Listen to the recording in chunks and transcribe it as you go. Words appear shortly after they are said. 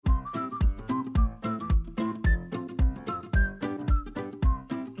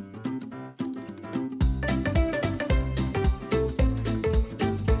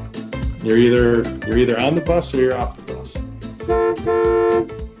You're either on the bus or you're off the bus.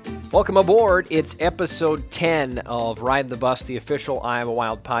 Welcome aboard. It's episode 10 of Ridin The Bus, the official Iowa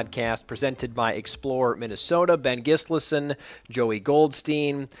Wild podcast, presented by Explore Minnesota. Ben Gislason, Joey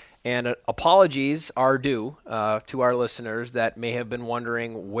Goldstein, and apologies are due to our listeners that may have been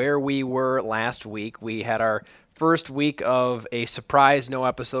wondering where we were last week. We had our first week of a surprise no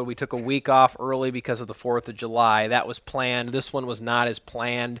episode. We took a week off early because of the 4th of July. That was planned. This one was not as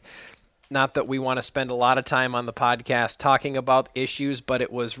planned. Not that we want to spend a lot of time on the podcast talking about issues, but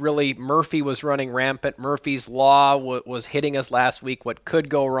it was really Murphy was running rampant. Murphy's Law was hitting us last week. What could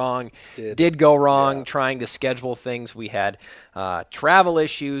go wrong did go wrong, trying to schedule things. We had travel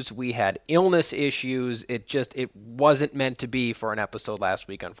issues. We had illness issues. It wasn't meant to be for an episode last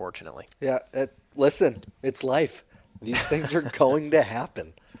week, unfortunately. Yeah, listen, it's life. These things are going to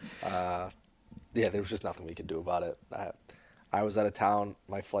happen. There was just nothing we could do about it. I was out of town.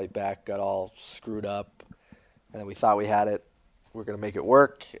 My flight back got all screwed up, and we thought we had it. We were going to make it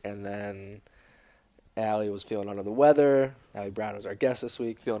work, and then Allie was feeling under the weather. Allie Brown was our guest this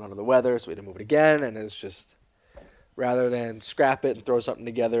week, feeling under the weather, so we had to move it again, and it's just rather than scrap it and throw something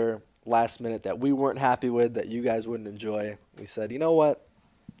together last minute that we weren't happy with, that you guys wouldn't enjoy, we said, you know what,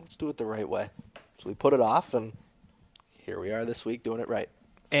 let's do it the right way. So we put it off, and here we are this week doing it right.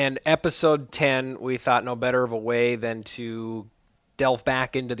 And episode 10, we thought no better of a way than to delve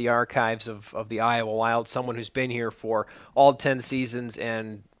back into the archives of the Iowa Wild, someone who's been here for all 10 seasons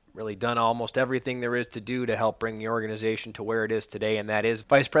and really done almost everything there is to do to help bring the organization to where it is today, and that is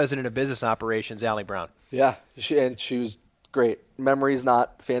Vice President of Business Operations, Allie Brown. Yeah, she was great. Memory's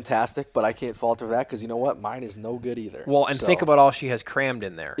not fantastic, but I can't fault her for that because you know what? Mine is no good either. Well, and think about all she has crammed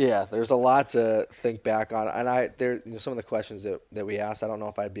in there. Yeah, there's a lot to think back on. And some of the questions that we asked, I don't know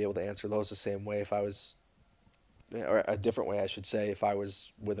if I'd be able to answer those the same way if I was, or a different way I should say, if I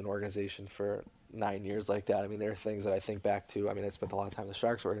was with an organization for 9 years like that. I mean, there are things that I think back to. I mean, I spent a lot of time in the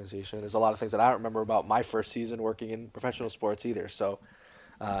Sharks organization. There's a lot of things that I don't remember about my first season working in professional sports either. So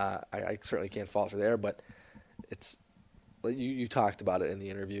I certainly can't fault her there, but it's, You talked about it in the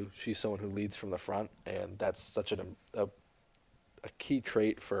interview. She's someone who leads from the front, and that's such a key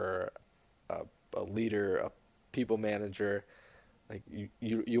trait for a leader, a people manager. Like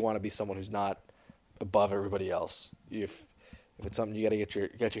you want to be someone who's not above everybody else. If it's something you got to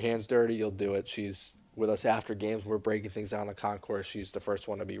get your hands dirty, you'll do it. She's with us after games. We're breaking things down the concourse. She's the first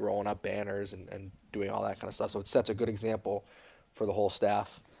one to be rolling up banners and doing all that kind of stuff. So it sets a good example for the whole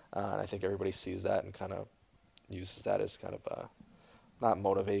staff. And I think everybody sees that and kind of uses that as kind of not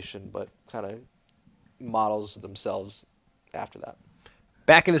motivation, but kind of models themselves after that.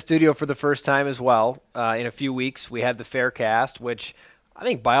 Back in the studio for the first time as well. In a few weeks, we had the Faircast, which I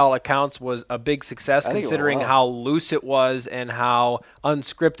think by all accounts was a big success considering how loose it was and how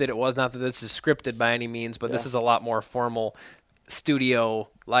unscripted it was. Not that this is scripted by any means, but this is a lot more formal studio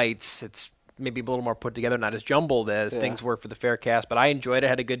lights. It's maybe a little more put together, not as jumbled as things were for the Faircast, but I enjoyed it,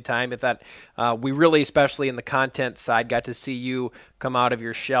 had a good time. I thought we really, especially in the content side, got to see you come out of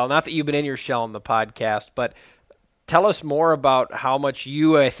your shell. Not that you've been in your shell in the podcast, but tell us more about how much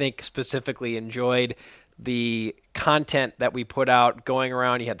you, I think, specifically enjoyed the content that we put out going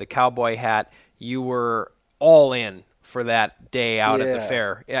around. You had the cowboy hat. You were all in for that day out at the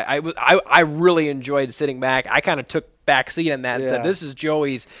fair. Yeah, I really enjoyed sitting back. I kind of took back seat in that and said, this is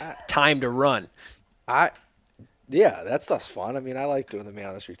Joey's time to run. That stuff's fun. I mean, I like doing the man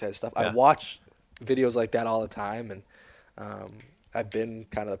on the street type stuff. I watch videos like that all the time, and I've been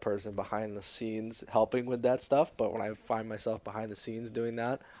kind of the person behind the scenes helping with that stuff, but when I find myself behind the scenes doing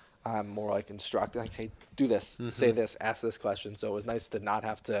that, I'm more like instructing, like, hey, do this, say this, ask this question. So it was nice to not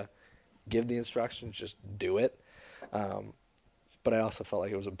have to give the instructions, just do it. But I also felt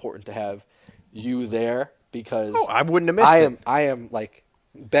like it was important to have you there because I wouldn't have missed it. I am like,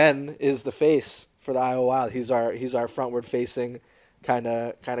 Ben is the face for the Iowa Wild. He's our frontward facing kind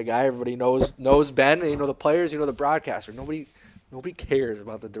of guy. Everybody knows Ben, and the players, the broadcaster. Nobody cares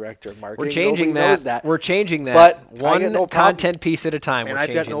about the director of marketing. We're changing Nobody knows that. We're changing that. But one content piece at a time. And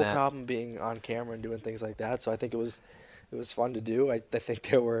I've got no problem being on camera and doing things like that. So I think it was fun to do. I think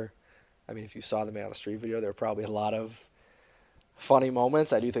there were, if you saw the Man on the Street video, there were probably a lot of funny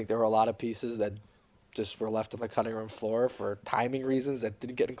moments. I do think there were a lot of pieces that just were left on the cutting room floor for timing reasons that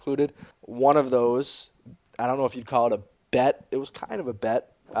didn't get included. One of those, I don't know if you'd call it a bet. It was kind of a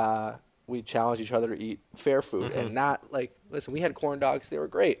bet. We challenged each other to eat fair food and not listen, we had corn dogs. They were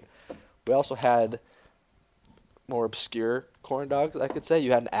great. We also had more obscure corn dogs, I could say.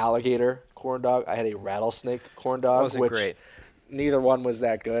 You had an alligator corn dog. I had a rattlesnake corn dog. Wasn't great. Neither one was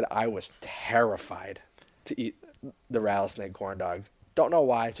that good. I was terrified to eat the rattlesnake corn dog. Don't know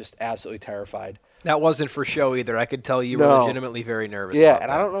why, just absolutely terrified. That wasn't for show either. I could tell you were legitimately very nervous. Yeah, about and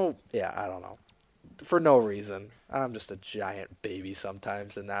that. I don't know. For no reason. I'm just a giant baby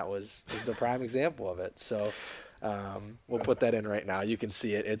sometimes, and that was a prime example of it. So we'll put that in right now. You can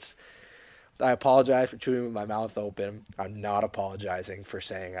see it. I apologize for chewing with my mouth open. I'm not apologizing for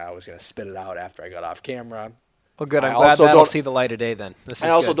saying I was going to spit it out after I got off camera. Well, good. I'm glad that'll see the light of day then. I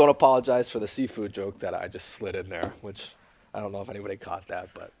also don't apologize for the seafood joke that I just slid in there, which I don't know if anybody caught that,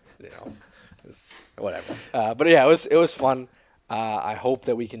 but, whatever. But, yeah, it was fun. I hope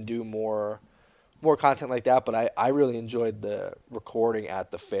that we can do more content like that, but I really enjoyed the recording at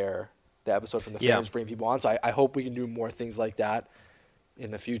the fair, the episode from the fair, and bring people on. So I hope we can do more things like that in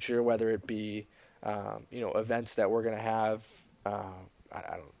the future, whether it be, events that we're going to have, I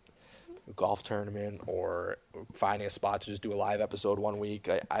don't a golf tournament or finding a spot to just do a live episode one week.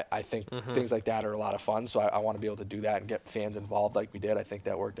 I think things like that are a lot of fun. So I want to be able to do that and get fans involved like we did. I think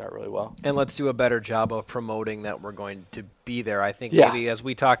that worked out really well. And let's do a better job of promoting that we're going to be there. I think maybe as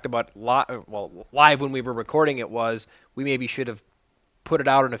we talked about live when we were recording we maybe should have put it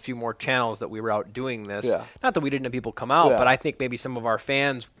out in a few more channels that we were out doing this. Yeah. Not that we didn't have people come out, but I think maybe some of our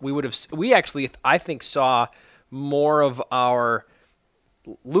fans, we actually, I think, saw more of our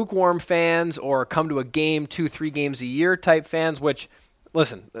lukewarm fans or come to a game 2-3 games a year type fans, which,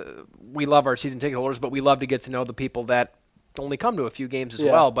 listen, we love our season ticket holders, but we love to get to know the people that only come to a few games as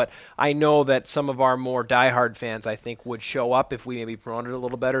well. But I know that some of our more diehard fans, I think, would show up if we maybe promoted it a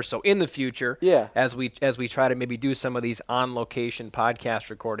little better. So in the future, as we try to maybe do some of these on-location podcast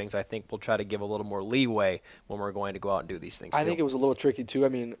recordings, I think we'll try to give a little more leeway when we're going to go out and do these things. I think it was a little tricky too. I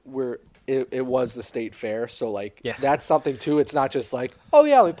mean, it was the state fair, so that's something too. It's not just like, oh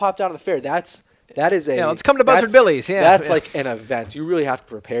yeah, we popped out of the fair. That is let's come to Buzzard Billy's. Yeah, that's like an event. You really have to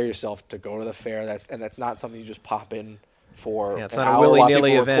prepare yourself to go to the fair. And that's not something you just pop in for it's an not hour a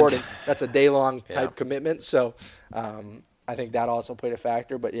willy-nilly event. That's a day-long type commitment. So I think that also played a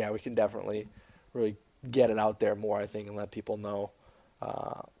factor. But, yeah, we can definitely really get it out there more, I think, and let people know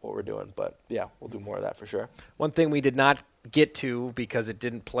what we're doing. But, yeah, we'll do more of that for sure. One thing we did not get to because it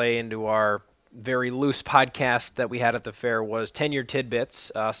didn't play into our very loose podcast that we had at the fair was 10-year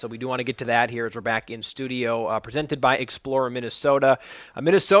tidbits. So we do want to get to that here as we're back in studio, presented by Explorer Minnesota.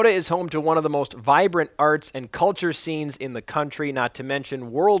 Minnesota is home to one of the most vibrant arts and culture scenes in the country, not to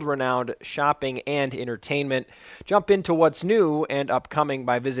mention world-renowned shopping and entertainment. Jump into what's new and upcoming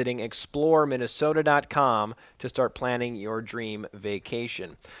by visiting explorerminnesota.com to start planning your dream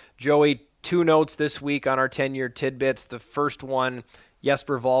vacation. Joey, 2 notes this week on our 10-year tidbits. The first one,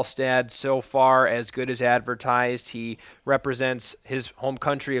 Jesper Wallstad, so far as good as advertised. He represents his home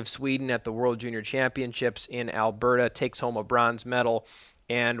country of Sweden at the World Junior Championships in Alberta, takes home a bronze medal,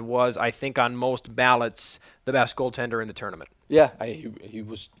 and was, I think, on most ballots, the best goaltender in the tournament. Yeah, he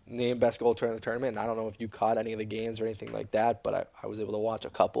was named best goaltender in the tournament, and I don't know if you caught any of the games or anything like that, but I was able to watch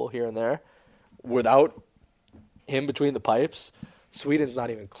a couple here and there. Without him between the pipes, Sweden's not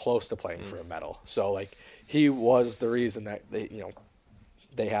even close to playing for a medal. So, he was the reason that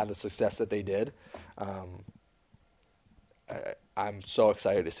they had the success that they did. I'm so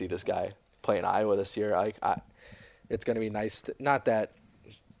excited to see this guy play in Iowa this year. It's going to be nice. Not that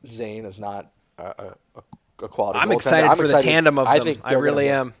Zane is not a quality goaltender. I'm excited for the tandem of them. I really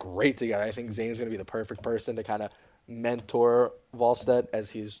am. Great together. I think Zane's going to be the perfect person to kind of mentor Wallstedt as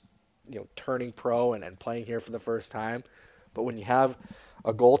he's turning pro and playing here for the first time. But when you have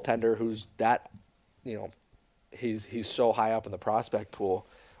a goaltender who's that, he's so high up in the prospect pool,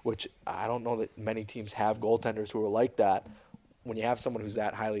 which I don't know that many teams have goaltenders who are like that. When you have someone who's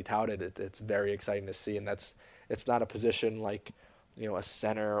that highly touted, it's very exciting to see, and it's not a position like a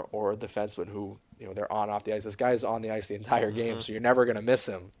center or a defenseman who they're on off the ice. This guy's on the ice the entire game, so you're never going to miss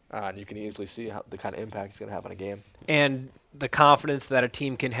him, and you can easily see the kind of impact he's going to have on a game. And the confidence that a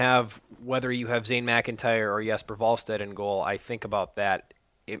team can have, whether you have Zane McIntyre or Jesper Wallstedt in goal, I think about that.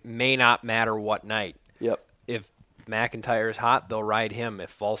 It may not matter what night. Yep. If McIntyre's hot, they'll ride him.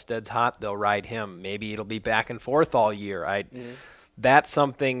 If Wallsted's hot, they'll ride him. Maybe it'll be back and forth all year. That's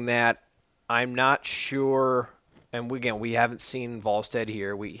something that I'm not sure. And we haven't seen Wallstedt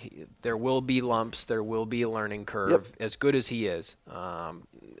here. There will be lumps. There will be a learning curve. As good as he is,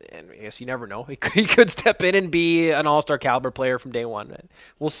 and I guess you never know. He could step in and be an all-star caliber player from day one.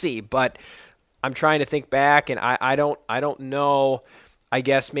 We'll see. But I'm trying to think back, and I don't know. I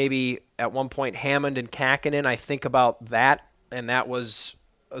guess maybe at one point Hammond and Kakkonen, I think about that, and that was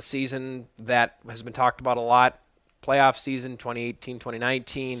a season that has been talked about a lot. Playoff season, 2018,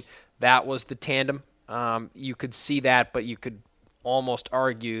 2019, that was the tandem. You could see that, but you could almost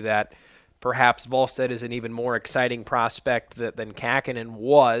argue that perhaps Volstead is an even more exciting prospect than Kakkonen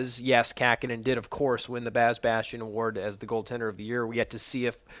was. Yes, Kakkonen did, of course, win the Baz Bastian Award as the goaltender of the year. We yet to see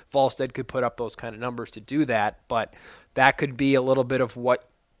if Volstead could put up those kind of numbers to do that, but that could be a little bit of what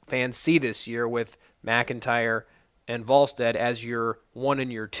fans see this year with McIntyre and Volstead as your 1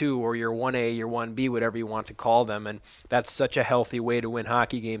 and your 2, or your 1A, your 1B, whatever you want to call them. And that's such a healthy way to win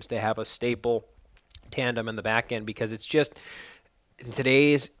hockey games, to have a staple tandem in the back end, because it's just, in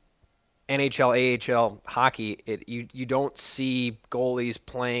today's NHL, AHL hockey, you don't see goalies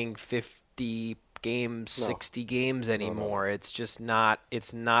playing 50 games, 60 games anymore. No. It's just not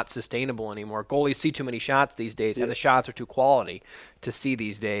sustainable anymore. Goalies see too many shots these days, and the shots are too quality to see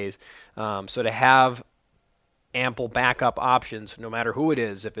these days. So to have ample backup options, no matter who it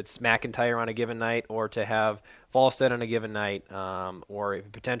is, if it's McIntyre on a given night, or to have Volstead on a given night, or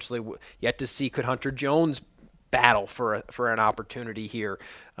potentially yet to see, could Hunter Jones battle for an opportunity here.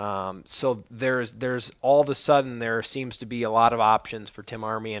 So there's all of a sudden there seems to be a lot of options for Tim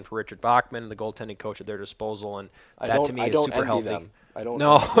Army and for Richard Bachman, the goaltending coach, at their disposal, and that to me is super healthy. Them. I don't.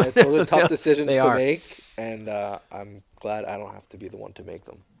 No, those are tough decisions to make, and I'm glad I don't have to be the one to make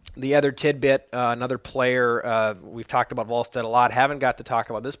them. The other tidbit, another player, we've talked about Volstead a lot. Haven't got to talk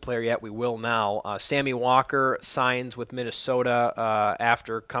about this player yet. We will now. Sammy Walker signs with Minnesota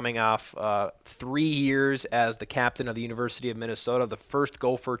after coming off 3 years as the captain of the University of Minnesota, the first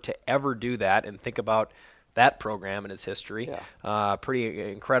Gopher to ever do that. And think about that program and its history. Pretty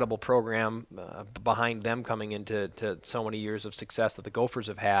incredible program behind them, coming into so many years of success that the Gophers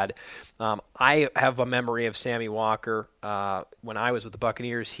have had. I have a memory of Sammy Walker. When I was with the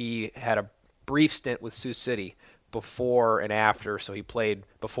Buccaneers, he had a brief stint with Sioux City before and after. So he played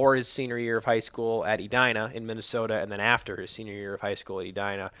before his senior year of high school at Edina in Minnesota, and then after his senior year of high school at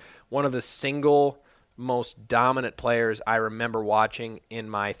Edina. One of the single most dominant players I remember watching in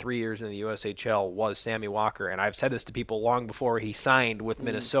my 3 years in the USHL was Sammy Walker, and I've said this to people long before he signed with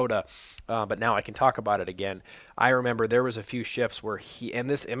Minnesota, but now I can talk about it again. I remember there was a few shifts where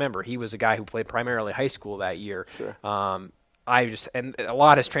remember he was a guy who played primarily high school that year. Sure. And a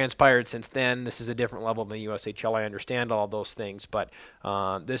lot has transpired since then. This is a different level than the USHL. I understand all those things, but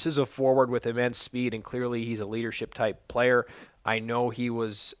this is a forward with immense speed, and clearly he's a leadership type player. I know he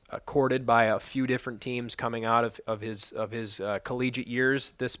was courted by a few different teams coming out of his collegiate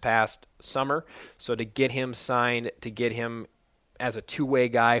years this past summer. So to get him signed, to get him as a two-way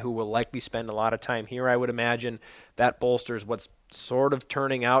guy who will likely spend a lot of time here, I would imagine, that bolsters what's sort of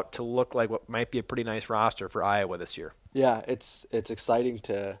turning out to look like what might be a pretty nice roster for Iowa this year. Yeah, it's exciting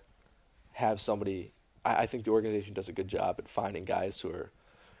to have somebody. I think the organization does a good job at finding guys who are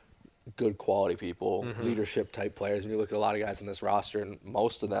good quality people, leadership type players. When you look at a lot of guys in this roster, and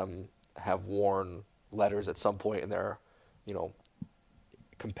most of them have worn letters at some point in their,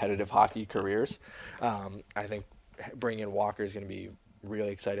 competitive hockey careers. I think bringing in Walker is going to be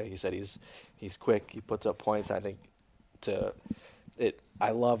really exciting. He said he's quick, he puts up points. I think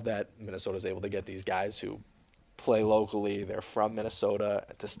I love that Minnesota's able to get these guys who play locally, they're from Minnesota,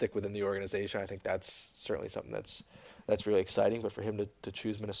 to stick within the organization. I think that's certainly something that's really exciting. But for him to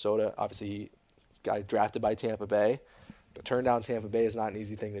choose Minnesota, obviously he got drafted by Tampa Bay. To turn down Tampa Bay is not an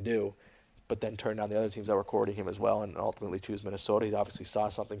easy thing to do, but then turn down the other teams that were courting him as well and ultimately choose Minnesota. He obviously saw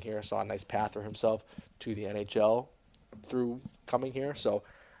something here, saw a nice path for himself to the NHL through coming here. So,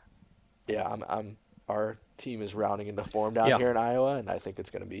 yeah, our team is rounding into form down here in Iowa, and I think it's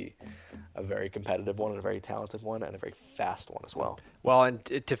going to be a very competitive one and a very talented one and a very fast one as well. Well, and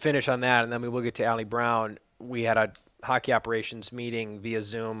to finish on that, and then we will get to Allie Brown, we had a hockey operations meeting via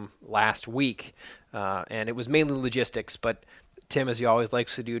Zoom last week, and it was mainly logistics, but Tim, as he always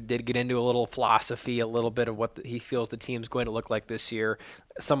likes to do, did get into a little philosophy, a little bit of what he feels the team's going to look like this year.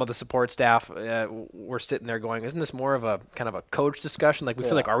 Some of the support staff were sitting there going, isn't this more of a kind of a coach discussion? Like, we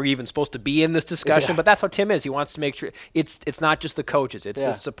feel like, are we even supposed to be in this discussion? But that's how Tim is. He wants to make sure it's not just the coaches. It's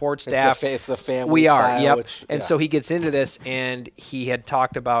the support staff. It's the family We are, style, and so he gets into this, and he had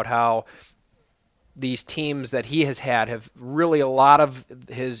talked about how these teams that he has had have really, a lot of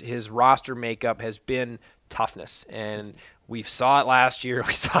his roster makeup has been toughness, and we saw it last year.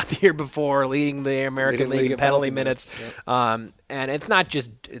 We saw it the year before, leading the American League in penalty minutes. And it's not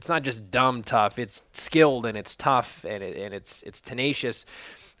just dumb tough. It's skilled and it's tough and it's tenacious.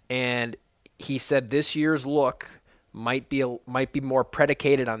 And he said this year's look might be more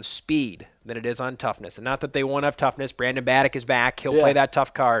predicated on speed than it is on toughness. And not that they won't have toughness. Brandon Baddock is back. He'll play that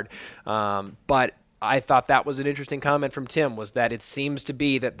tough card. But I thought that was an interesting comment from Tim, was that it seems to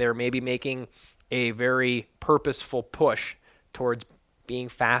be that they're maybe making a very purposeful push towards being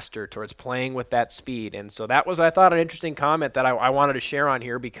faster, towards playing with that speed. And so that was, I thought, an interesting comment that I wanted to share on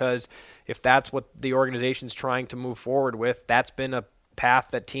here, because if that's what the organization's trying to move forward with, that's been a path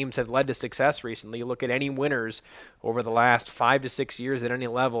that teams have led to success recently. You look at any winners over the last 5 to 6 years at any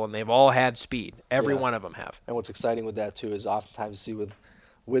level, and they've all had speed. Every one of them have. And what's exciting with that, too, is oftentimes you see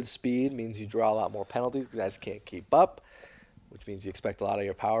with speed means you draw a lot more penalties. Guys can't keep up, which means you expect a lot of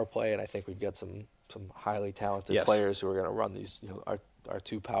your power play, and I think we've got some highly talented players who are going to run these, our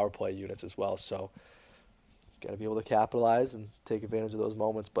 2 power play units as well. So got to be able to capitalize and take advantage of those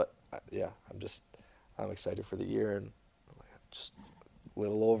moments. But I'm excited for the year, and just a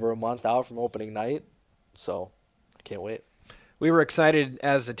little over a month out from opening night, so I can't wait. We were excited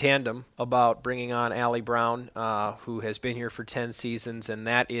as a tandem about bringing on Allie Brown, who has been here for 10 seasons, and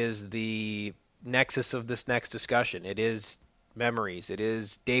that is the nexus of this next discussion. It is memories. It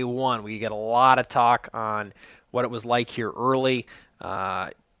is day one. We get a lot of talk on what it was like here early,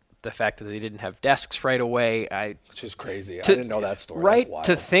 the fact that they didn't have desks right away. Which is crazy. I didn't know that story. Right, that's wild.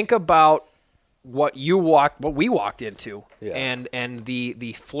 to think about what we walked into, yeah. and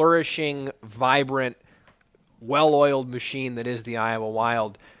the flourishing, vibrant, well-oiled machine that is the Iowa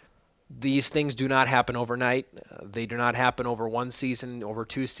Wild. These things do not happen overnight. They do not happen over one season, over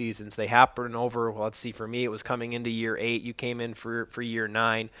 2 seasons. They happen over, well, let's see, for me, it was coming into year 8. You came in for year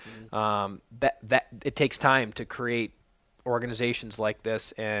 9. Mm-hmm. That it takes time to create organizations like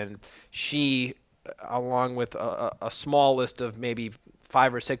this, and she, along with a small list of maybe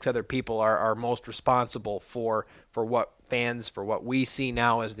 5 or 6 other people, are most responsible for what we see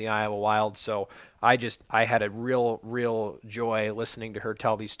now as the Iowa Wild. So I had a real joy listening to her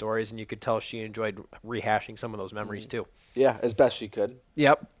tell these stories, and you could tell she enjoyed rehashing some of those memories too. Yeah, as best she could.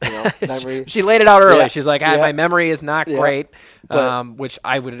 Yep. Memory. She laid it out early. Yeah. She's like, my memory is not great, But which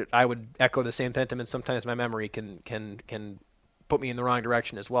I would echo the same sentiment. Sometimes my memory can put me in the wrong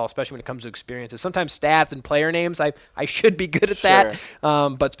direction as well, especially when it comes to experiences. Sometimes stats and player names, I should be good at that,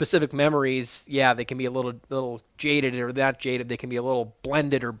 but specific memories, they can be a little jaded, or not jaded. They can be a little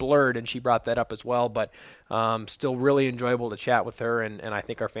blended or blurred, and she brought that up as well. But still really enjoyable to chat with her, and I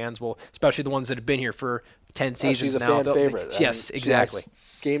think our fans will, especially the ones that have been here for 10 seasons she's a now. fan favorite. Yes, exactly.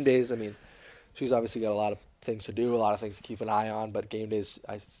 Game days, she's obviously got a lot of things to do, a lot of things to keep an eye on, but game days,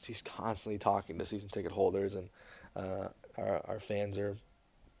 she's constantly talking to season ticket holders, and our fans are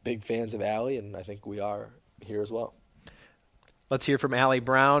big fans of Allie, and I think we are here as well. Let's hear from Allie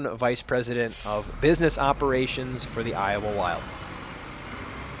Brown, Vice President of Business Operations for the Iowa Wild.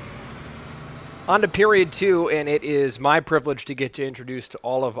 On to period 2, and it is my privilege to get to introduce to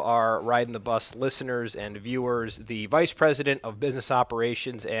all of our Ridin the Bus listeners and viewers the Vice President of Business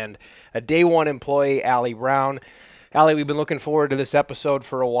Operations and a day 1 employee, Allie Brown. Allie, we've been looking forward to this episode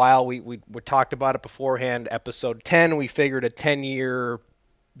for a while. We talked about it beforehand. Episode 10, we figured a 10-year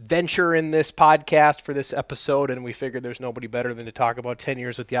venture in this podcast for this episode, and we figured there's nobody better than to talk about 10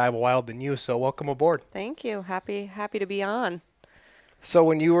 years with the Iowa Wild than you, so welcome aboard. Thank you. Happy to be on. So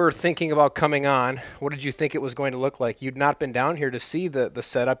when you were thinking about coming on, what did you think it was going to look like? You'd not been down here to see the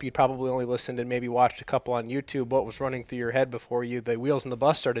setup. You'd probably only listened and maybe watched a couple on YouTube. What was running through your head before the wheels in the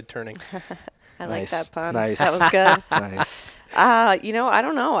bus started turning? I like that pun. Nice. That was good. Nice. I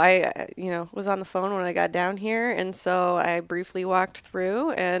don't know. I was on the phone when I got down here, and so I briefly walked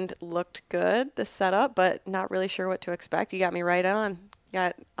through and looked good, the setup, but not really sure what to expect. You got me right on.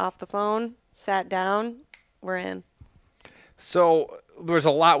 Got off the phone, sat down, we're in. So there's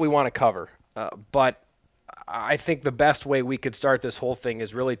a lot we want to cover, but I think the best way we could start this whole thing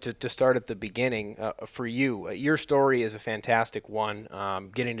is really to start at the beginning for you. Your story is a fantastic one.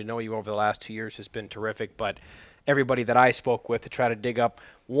 Getting to know you over the last 2 years has been terrific, but everybody that I spoke with to try to dig up,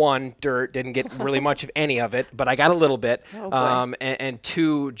 1, dirt, didn't get really much of any of it, but I got a little bit, and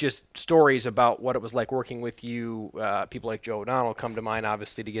 2, just stories about what it was like working with you. People like Joe O'Donnell come to mind,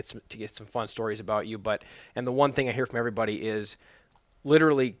 obviously, to get some fun stories about you. And the one thing I hear from everybody is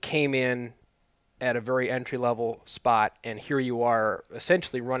literally came in at a very entry-level spot, and here you are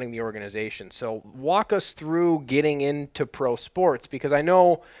essentially running the organization. So walk us through getting into pro sports, because I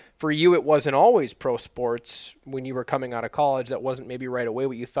know for you it wasn't always pro sports when you were coming out of college. That wasn't maybe right away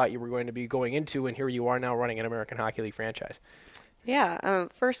what you thought you were going to be going into, and here you are now running an American Hockey League franchise. Yeah.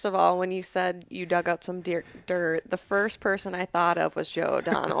 First of all, when you said you dug up some dirt, the first person I thought of was Joe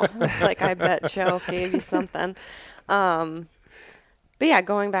O'Donnell. It's like, I bet Joe gave you something. But yeah,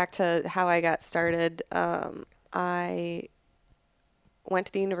 going back to how I got started, I went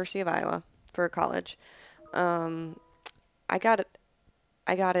to the University of Iowa for college. I got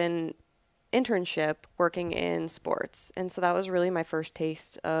an internship working in sports, and so that was really my first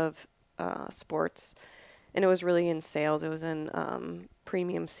taste of sports, and it was really in sales. It was in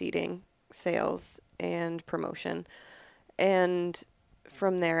premium seating sales and promotion. And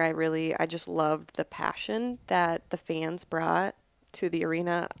from there, I just loved the passion that the fans brought to the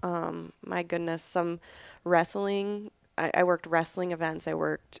arena. My goodness, some wrestling. I worked wrestling events. I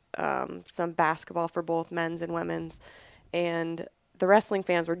worked some basketball for both men's and women's. And the wrestling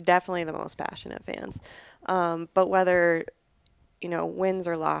fans were definitely the most passionate fans. But whether, wins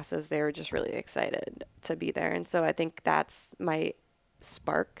or losses, they were just really excited to be there. And so I think that's my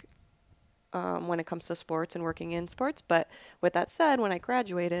spark when it comes to sports and working in sports. But with that said, when I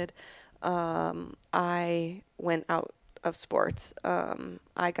graduated, I went out of sports.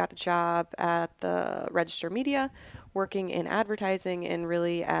 I got a job at the Register Media working in advertising and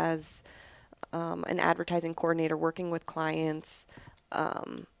really as an advertising coordinator working with clients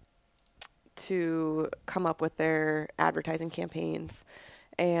to come up with their advertising campaigns.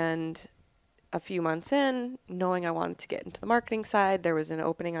 And a few months in, knowing I wanted to get into the marketing side, there was an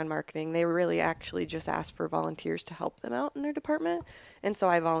opening on marketing. They really actually just asked for volunteers to help them out in their department. And so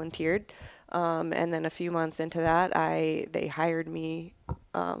I volunteered. And then a few months into that, they hired me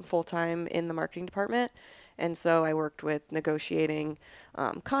full-time in the marketing department. And so I worked with negotiating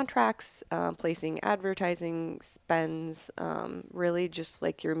contracts, placing advertising spends, really just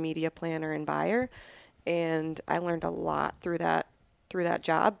like your media planner and buyer. And I learned a lot through that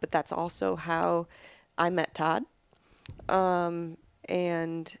job, but that's also how I met Todd.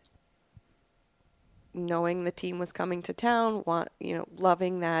 And knowing the team was coming to town,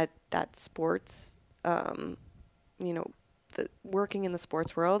 loving that sports, working in the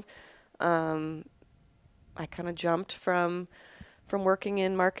sports world, I kind of jumped from working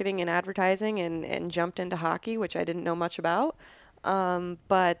in marketing and advertising and jumped into hockey, which I didn't know much about.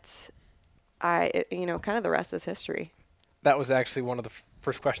 But kind of the rest is history. That was actually one of the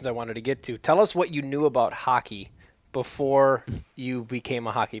first questions I wanted to get to. Tell us what you knew about hockey before you became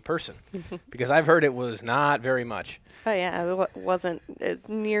a hockey person, because I've heard it was not very much. Oh yeah, it's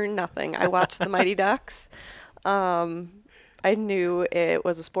near nothing. I watched the Mighty Ducks. I knew it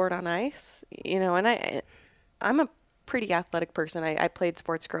was a sport on ice, and I'm a pretty athletic person. I played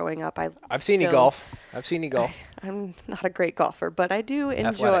sports growing up. I've seen you golf. I'm not a great golfer, but I do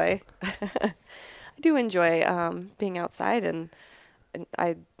enjoy. I do enjoy being outside, and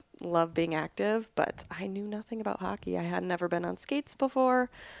I love being active. But I knew nothing about hockey. I had never been on skates before,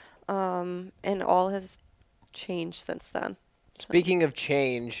 and all has changed since then. Speaking of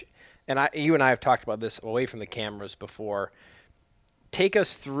change, and you and I have talked about this away from the cameras before. Take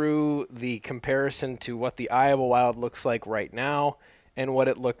us through the comparison to what the Iowa Wild looks like right now and what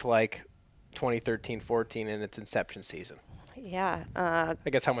it looked like 2013-14 in its inception season. Yeah. I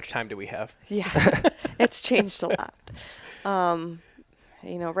guess how much time do we have? Yeah. It's changed a lot.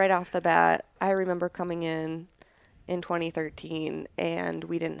 Right off the bat, I remember coming in 2013, and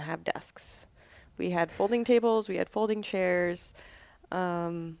we didn't have desks. We had folding tables. We had folding chairs.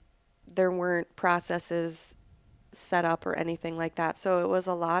 There weren't processes set up or anything like that. So it was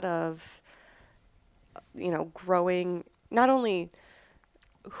a lot of, growing not only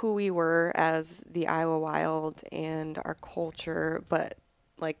who we were as the Iowa Wild and our culture, but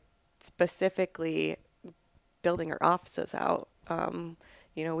like specifically building our offices out.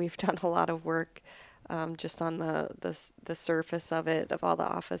 We've done a lot of work just on the surface of it, of all the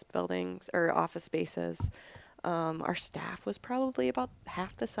office buildings or office spaces. Our staff was probably about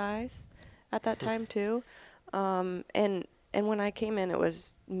half the size at that time too. And when I came in, it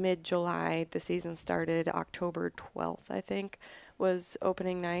was mid-July. The season started October 12th, I think, was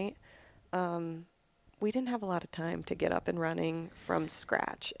opening night. We didn't have a lot of time to get up and running from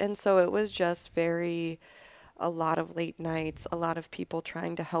scratch. And so it was just a lot of late nights, a lot of people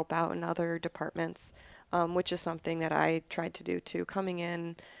trying to help out in other departments, which is something that I tried to do too. Coming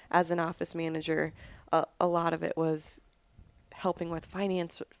in as an office manager, a lot of it was helping with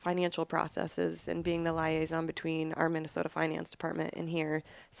financial processes and being the liaison between our Minnesota Finance Department and here.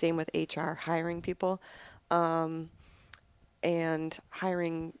 Same with HR, hiring people, and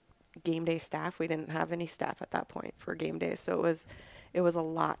hiring game day staff. We didn't have any staff at that point for game day, so it was a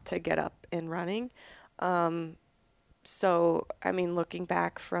lot to get up and running. So I mean, looking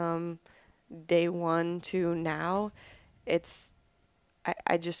back from day one to now,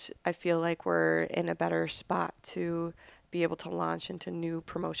 I feel like we're in a better spot to be able to launch into new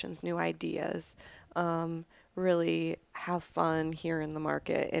promotions, new ideas, really have fun here in the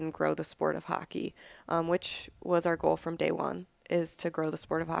market and grow the sport of hockey, which was our goal from day one, is to grow the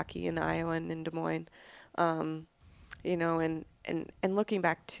sport of hockey in Iowa and in Des Moines. And looking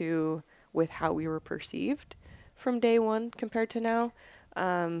back to with how we were perceived from day one compared to now,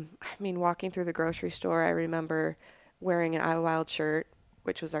 walking through the grocery store, I remember wearing an Iowa Wild shirt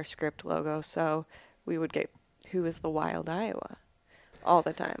which was our script logo. So we would get "Who is the Wild Iowa?" all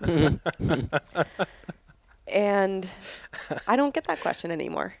the time. And I don't get that question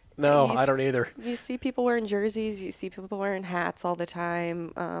anymore. No, I don't either. You see people wearing jerseys. You see people wearing hats all the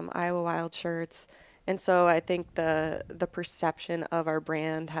time, Iowa Wild shirts. And so I think the perception of our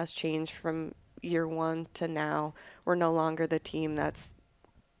brand has changed from year one to now. We're no longer the team that's,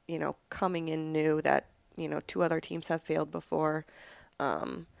 coming in new that, 2 other teams have failed before.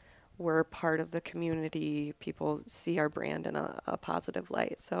 We're part of the community. People see our brand in a positive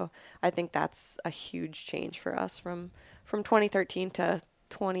light. So I think that's a huge change for us from 2013 to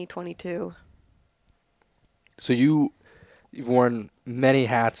 2022. So you've worn many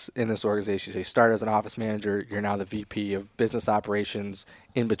hats in this organization. So you started as an office manager. You're now the VP of business operations.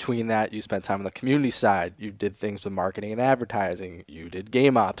 In between that, you spent time on the community side. You did things with marketing and advertising. You did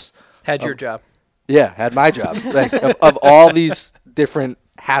game ops. Had your job. Yeah, had my job. Like, of all these different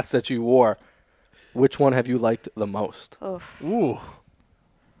hats that you wore, which one have you liked the most? Oh. Ooh.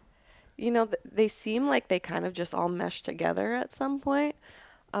 They seem like they kind of just all mesh together at some point.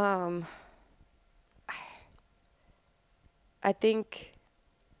 I think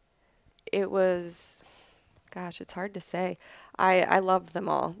it was, gosh, it's hard to say. I loved them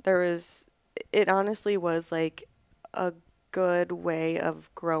all. It honestly was like a good way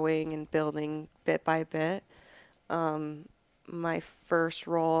of growing and building bit by bit. My first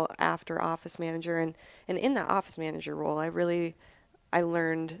role after office manager, and in that office manager role, I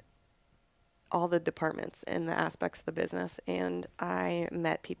learned all the departments and the aspects of the business, and I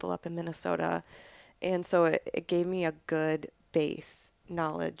met people up in Minnesota, and so it gave me a good base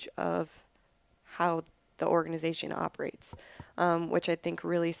knowledge of how the organization operates, which I think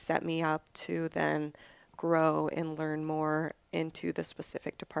really set me up to then grow and learn more into the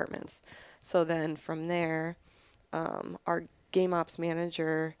specific departments. So then from there, our game ops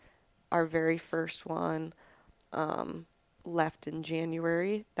manager, our very first one, left in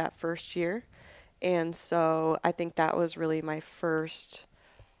January that first year. And so I think that was really my first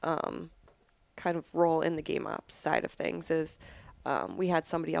kind of role in the game ops side of things is we had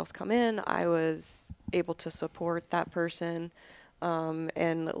somebody else come in. I was able to support that person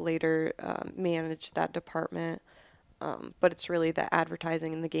and later manage that department. But it's really the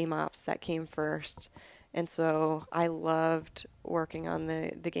advertising and the game ops that came first. And so I loved working on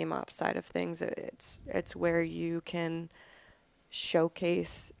the game ops side of things. It's where you can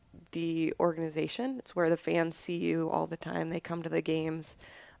showcase the organization. It's where the fans see you all the time. They come to the games.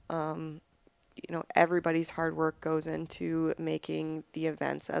 Everybody's hard work goes into making the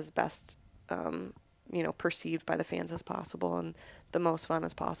events as best, perceived by the fans as possible and the most fun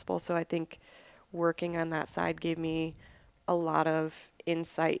as possible. So I think working on that side gave me a lot of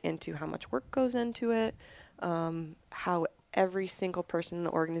insight into how much work goes into it, how every single person in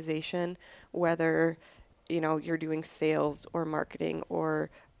the organization, whether you're doing sales or marketing or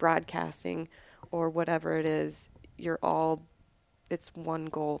broadcasting or whatever it is, it's one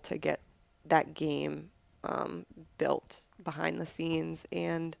goal to get that game built behind the scenes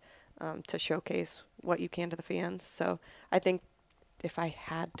and to showcase what you can to the fans. So I think if I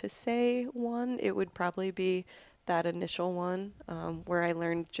had to say one, it would probably be that initial one where I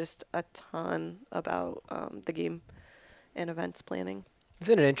learned just a ton about the game and events planning.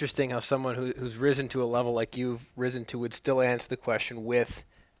 Isn't it interesting how someone who's risen to a level like you've risen to would still answer the question with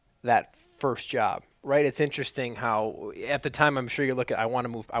that first job, right? It's interesting how at the time I'm sure you look at, I want to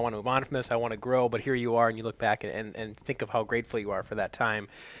move on from this, I want to grow, but here you are and you look back and think of how grateful you are for that time.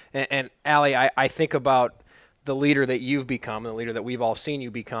 And Allie, I think about the leader that you've become, the leader that we've all seen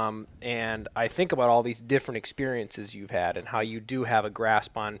you become, and I think about all these different experiences you've had and how you do have a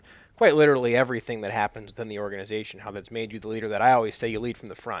grasp on quite literally everything that happens within the organization, how that's made you the leader that I always say you lead from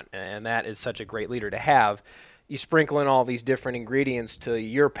the front, and that is such a great leader to have. You sprinkle in all these different ingredients to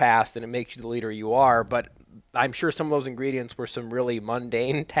your past, and it makes you the leader you are, but I'm sure some of those ingredients were some really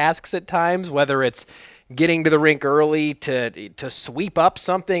mundane tasks at times, whether it's getting to the rink early to sweep up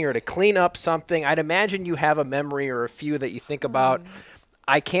something or to clean up something. I'd imagine you have a memory or a few that you think about.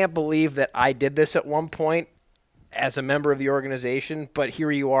 I can't believe that I did this at one point as a member of the organization, but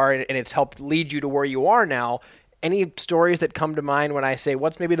here you are, and it's helped lead you to where you are now. Any stories that come to mind when I say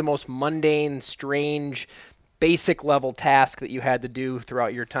what's maybe the most mundane, strange, basic level task that you had to do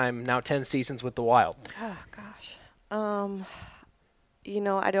throughout your time, now 10 seasons with the Wild? Oh, gosh. I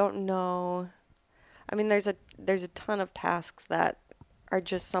don't know. I mean, there's a ton of tasks that are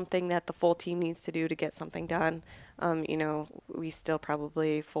just something that the full team needs to do to get something done. We still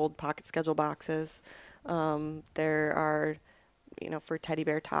probably fold pocket schedule boxes. There are, for teddy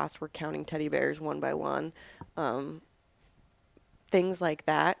bear toss, we're counting teddy bears one by one. things like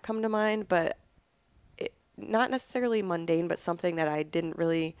that come to mind, but not necessarily mundane, but something that I didn't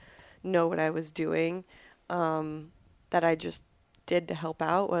really know what I was doing, that I just did to help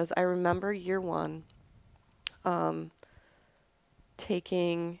out was I remember year one,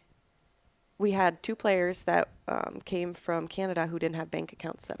 we had 2 players that came from Canada who didn't have bank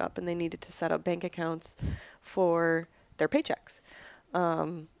accounts set up, and they needed to set up bank accounts for their paychecks.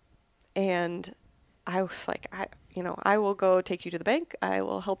 And I was like, I will go take you to the bank. I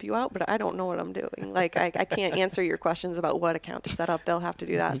will help you out, but I don't know what I'm doing. Like, I can't answer your questions about what account to set up. They'll have to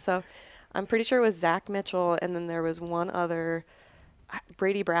do that. So I'm pretty sure it was Zach Mitchell, and then there was one other,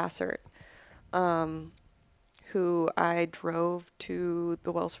 Brady Brassert, who I drove to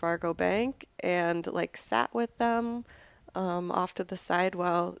the Wells Fargo bank and like sat with them off to the side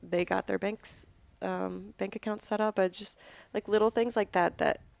while they got their bank accounts set up. But just like little things like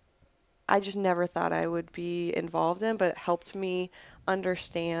that I just never thought I would be involved in, but it helped me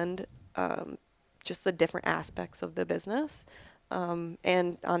understand just the different aspects of the business.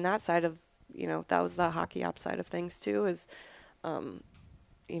 And on that side of, that was the hockey ops side of things too, is,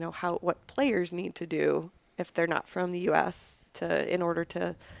 what players need to do if they're not from the U.S. in order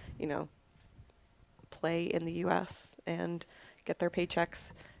to, play in the U.S. and get their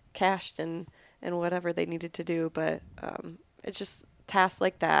paychecks cashed and whatever they needed to do. But it's just tasks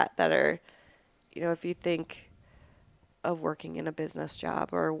like that are, if you think of working in a business job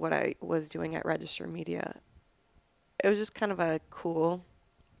or what I was doing at Register Media, it was just kind of a cool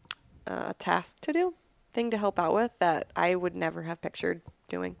task to do, thing to help out with that I would never have pictured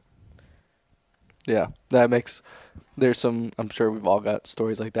doing. Yeah, there's some, I'm sure we've all got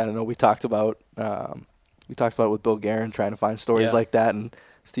stories like that. I know we talked about it with Bill Guerin, trying to find stories like that, and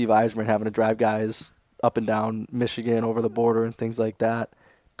Steve Eisman having to drive guys up and down Michigan over the border and things like that.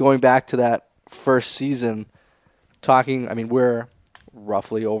 Going back to that first season, we're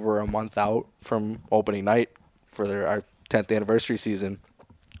roughly over a month out from opening night for our 10th anniversary season.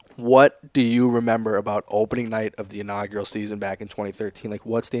 What do you remember about opening night of the inaugural season back in 2013? Like,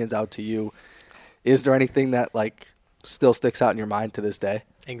 what stands out to you? Is there anything that, like, still sticks out in your mind to this day?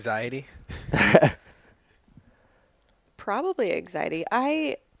 Anxiety? Probably anxiety.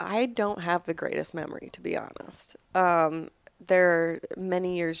 I don't have the greatest memory, to be honest. There are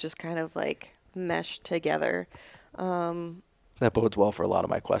many years just kind of, like, meshed together. That bodes well for a lot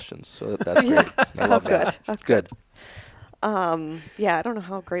of my questions, so that's great. I love that. Okay. Good. Yeah, I don't know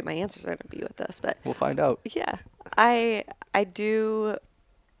how great my answers are going to be with this, but we'll find out. Yeah, I do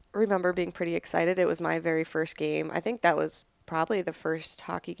remember being pretty excited. It was my very first game. I think that was probably the first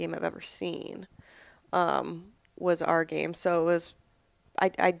hockey game I've ever seen. Was our game. So it was.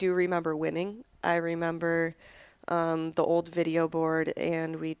 I do remember winning. I remember the old video board,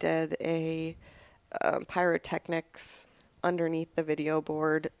 and we did a pyrotechnics underneath the video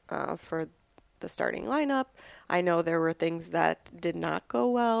board for the starting lineup. I know there were things that did not go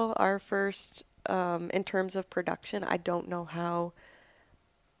well our first in terms of production. I don't know how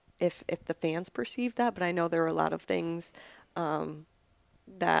if the fans perceived that, but I know there were a lot of things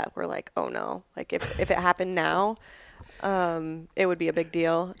that were like, oh no, like if it happened now, it would be a big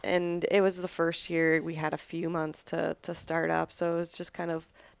deal. And it was the first year. We had a few months to start up, so it was just kind of,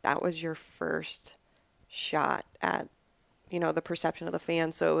 that was your first shot at the perception of the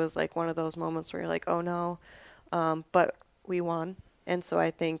fans. So it was like one of those moments where you're like, oh no, but we won. And so I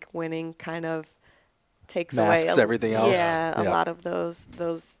think winning kind of takes away everything else. Yeah, a lot of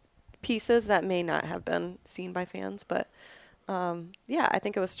those pieces that may not have been seen by fans. But I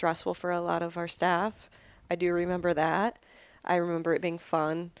think it was stressful for a lot of our staff. I do remember that. I remember it being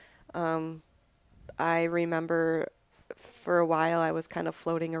fun. I remember for a while I was kind of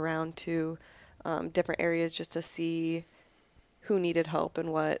floating around to different areas just to see who needed help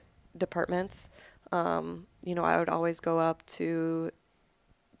in what departments. I would always go up to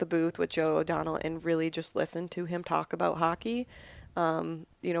the booth with Joe O'Donnell and really just listen to him talk about hockey, on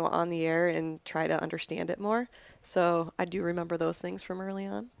the air, and try to understand it more. So I do remember those things from early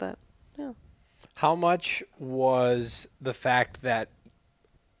on, but yeah. How much was the fact that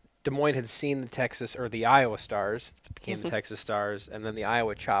Des Moines had seen the Iowa Stars, became the Texas Stars, and then the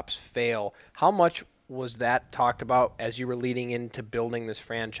Iowa Chops fail? How much was that talked about as you were leading into building this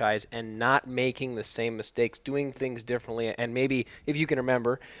franchise and not making the same mistakes, doing things differently? And maybe, if you can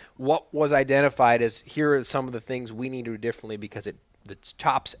remember, what was identified as, here are some of the things we need to do differently because the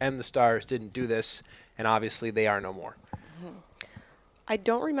Chops and the Stars didn't do this, and obviously they are no more? I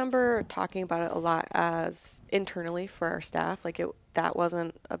don't remember talking about it a lot as internally for our staff. Like, that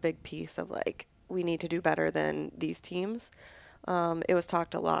wasn't a big piece of, like, we need to do better than these teams. It was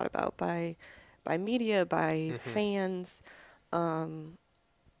talked a lot about by media, by fans.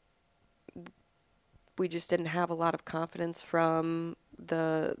 We just didn't have a lot of confidence from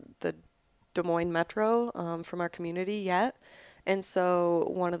the Des Moines Metro, from our community yet. And so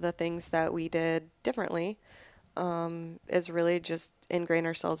one of the things that we did differently is really just ingrain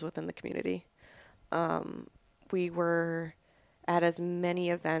ourselves within the community. We were at as many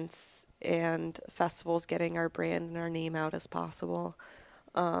events and festivals getting our brand and our name out as possible.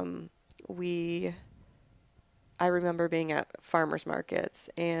 I remember being at farmers markets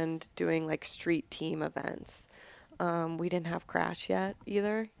and doing like street team events. We didn't have Crash yet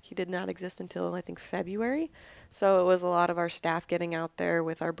either. He did not exist until I think February. So it was a lot of our staff getting out there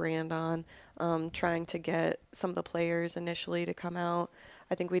with our brand on, trying to get some of the players initially to come out.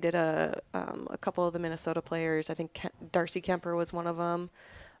 I think we did a couple of the Minnesota players. I think Darcy Kemper was one of them.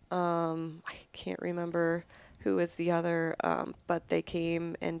 I can't remember who was the other, but they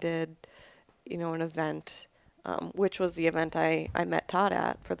came and did, an event, which was the event I met Todd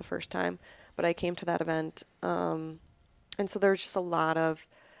at for the first time. But I came to that event, and so there was just a lot of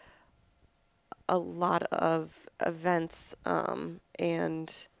events,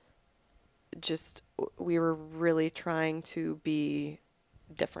 and just we were really trying to be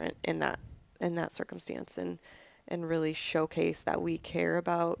different in that circumstance, and really showcase that we care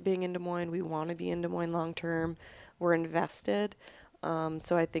about being in Des Moines. We want to be in Des Moines long term. We're invested.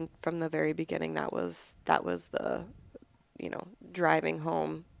 So I think from the very beginning that was the driving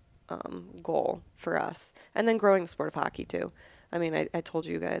home goal for us. And then growing the sport of hockey too. I mean, I told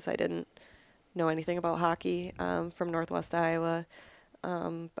you guys I didn't know anything about hockey from Northwest Iowa.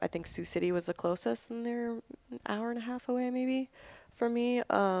 I think Sioux City was the closest, and they're an hour and a half away maybe from me.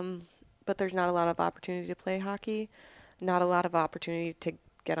 But there's not a lot of opportunity to play hockey, not a lot of opportunity to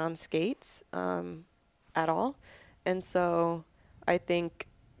get on skates at all. And so I think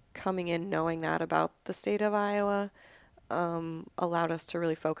coming in knowing that about the state of Iowa allowed us to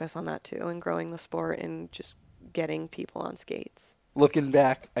really focus on that too, and growing the sport and just getting people on skates. Looking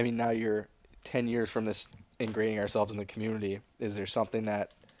back, I mean, now you're 10 years from this ingraining ourselves in the community. Is there something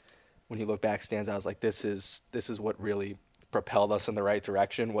that, when you look back, stands out as like, this is what really propelled us in the right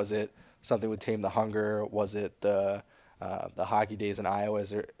direction? Was it something with Tame the Hunger? Was it the hockey days in Iowa?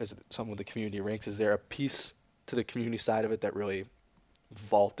 Is it something with the community rinks? Is there a piece to the community side of it that really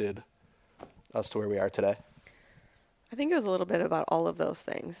vaulted us to where we are today? I think it was a little bit about all of those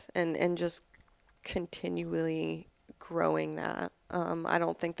things, and just continually growing that. I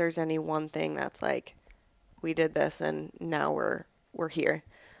don't think there's any one thing that's like, we did this and now we're here.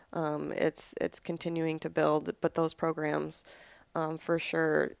 It's continuing to build, but those programs for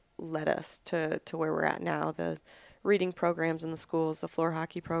sure led us to where we're at now. The reading programs in the schools, the floor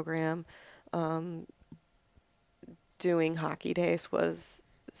hockey program, doing hockey days was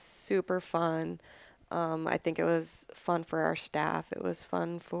super fun. I think it was fun for our staff. It was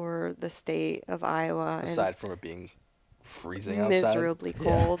fun for the state of Iowa. Aside from it being freezing outside. Miserably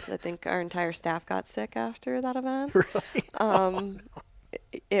cold. Yeah. I think our entire staff got sick after that event. Really?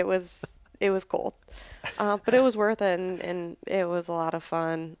 It was cold. But it was worth it, and it was a lot of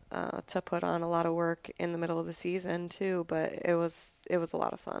fun to put on a lot of work in the middle of the season too, but it was a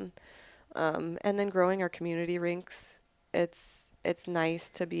lot of fun. And then growing our community rinks, it's nice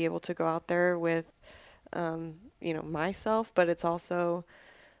to be able to go out there with myself, but it's also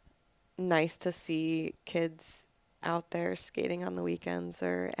nice to see kids out there skating on the weekends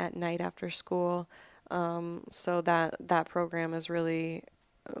or at night after school. So that program has really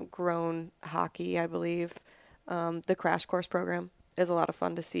grown hockey, I believe. The Crash Course program is a lot of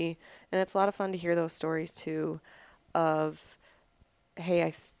fun to see, and it's a lot of fun to hear those stories too of, hey,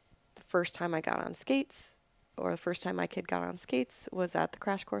 the first time I got on skates, or the first time my kid got on skates was at the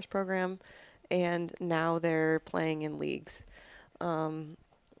Crash Course program, and now they're playing in leagues.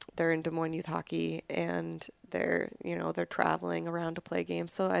 They're in Des Moines Youth Hockey, and they're traveling around to play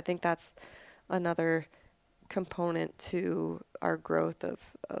games. So I think that's another component to our growth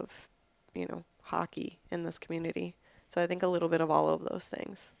of hockey in this community. So I think a little bit of all of those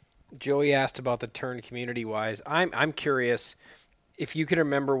things. Joey asked about the turn community-wise. I'm curious if you can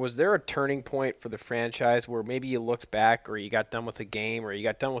remember, was there a turning point for the franchise where maybe you looked back, or you got done with a game, or you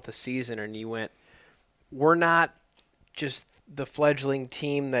got done with a season, and you went, we're not just the fledgling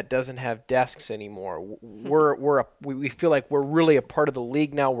team that doesn't have desks anymore. We feel like we're really a part of the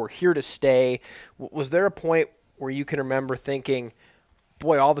league now. We're here to stay. Was there a point where you can remember thinking,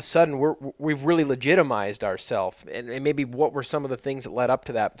 boy, all of a sudden we've really legitimized ourselves, and maybe what were some of the things that led up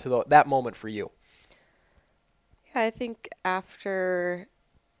to that moment for you? Yeah, I think after,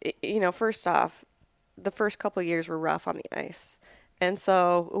 first off, the first couple of years were rough on the ice, And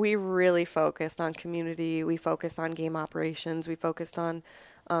so we really focused on community. We focused on game operations. We focused on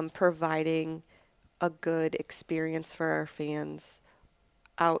providing a good experience for our fans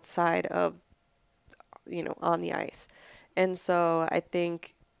outside of, on the ice. And so I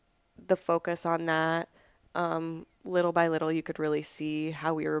think the focus on that, little by little, you could really see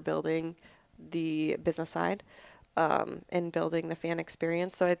how we were building the business side and building the fan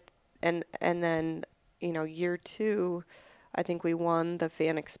experience. So and then, year 2, I think we won the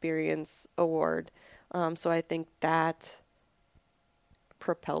Fan Experience Award. So I think that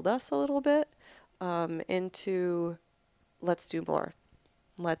propelled us a little bit into let's do more.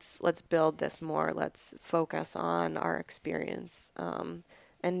 Let's build this more. Let's focus on our experience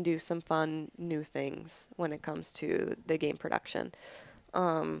and do some fun new things when it comes to the game production.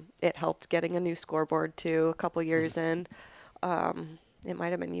 It helped getting a new scoreboard too a couple years in. It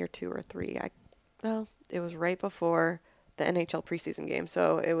might have been year 2 or 3. It was right before the NHL preseason game,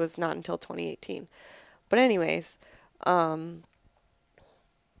 so it was not until 2018. But anyways, I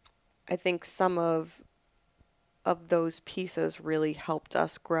think some of those pieces really helped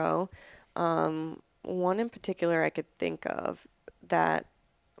us grow. One in particular I could think of that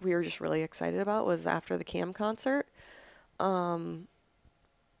we were just really excited about was after the Cam concert.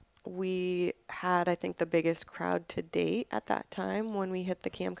 We had, I think, the biggest crowd to date at that time when we hit the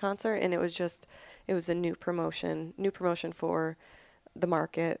Cam concert, and it was a new promotion for the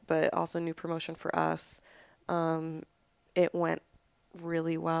market, but also new promotion for us. It went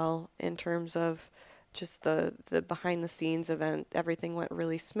really well in terms of just the behind the scenes event. Everything went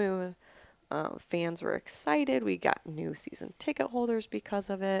really smooth. Fans were excited. We got new season ticket holders because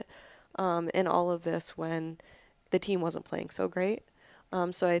of it. And all of this when the team wasn't playing so great.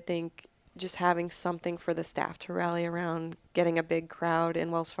 So I think just having something for the staff to rally around, getting a big crowd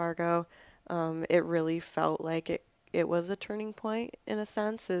in Wells Fargo, it really felt like it was a turning point in a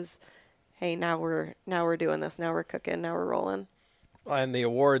sense. Is, hey, now we're doing this. Now we're cooking. Now we're rolling. And the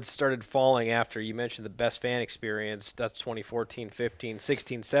awards started falling after you mentioned the best fan experience. That's 2014, 15,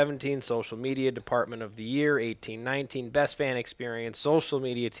 16, 17, social media department of the year, 18, 19, best fan experience, social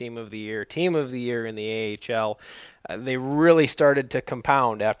media team of the year in the AHL. They really started to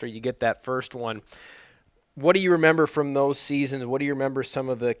compound after you get that first one. What do you remember from those seasons? What do you remember some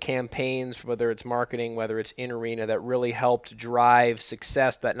of the campaigns, whether it's marketing, whether it's in arena, that really helped drive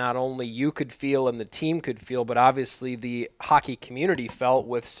success that not only you could feel and the team could feel, but obviously the hockey community felt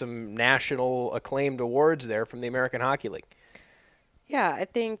with some national acclaimed awards there from the American Hockey League? Yeah, I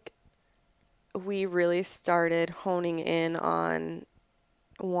think we really started honing in on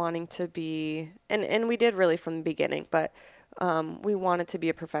wanting to be, and we did really from the beginning, but we wanted to be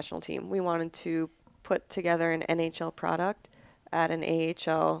a professional team. We wanted to put together an NHL product at an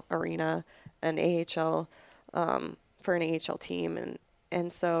AHL arena, an AHL for an AHL team,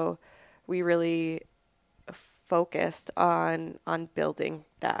 and so we really focused on building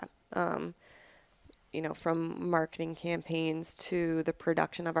that. From marketing campaigns to the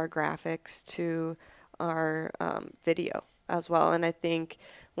production of our graphics to our video as well. And I think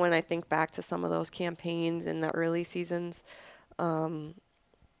when I think back to some of those campaigns in the early seasons,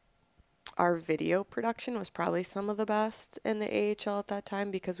 our video production was probably some of the best in the AHL at that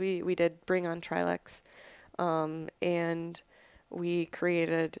time because we did bring on Trilux, and we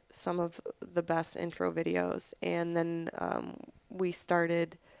created some of the best intro videos. And then we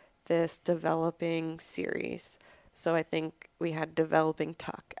started this developing series. So I think we had Developing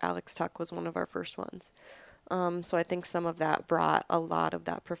Tuck. Alex Tuck was one of our first ones. So I think some of that brought a lot of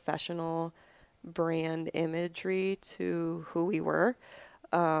that professional brand imagery to who we were.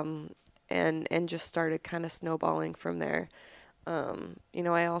 And just started kind of snowballing from there.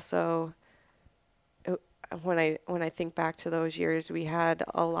 I also, when I think back to those years, we had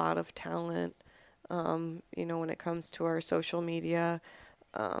a lot of talent, when it comes to our social media,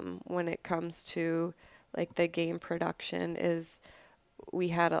 when it comes to like the game production, is we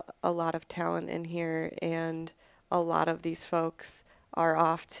had a lot of talent in here, and a lot of these folks are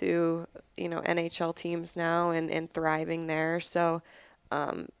off to, NHL teams now and thriving there. So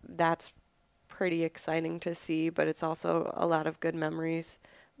that's pretty exciting to see, but it's also a lot of good memories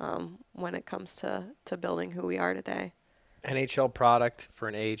when it comes to building who we are today. NHL product for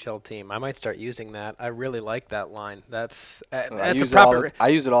an AHL team. I might start using that. I really like that line. That's I use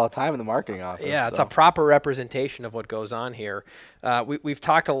it all the time in the marketing office. Yeah, it's a proper representation of what goes on here. We've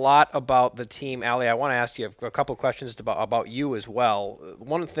talked a lot about the team. Allie, I want to ask you a couple of questions about you as well.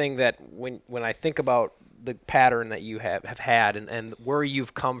 One thing that when I think about the pattern that you have had and where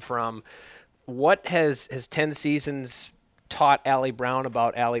you've come from, what has 10 seasons taught Allie Brown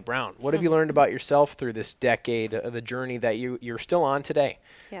about Allie Brown? What have you learned about yourself through this decade of the journey that you're still on today?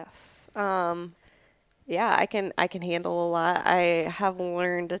 Yes. Yeah, I can handle a lot. I have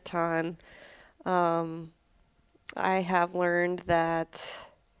learned a ton. I have learned that,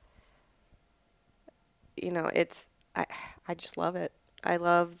 I just love it. I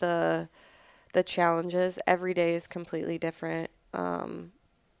love the challenges. Every day is completely different.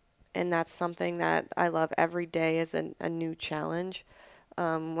 And that's something that I love. Every day is a new challenge.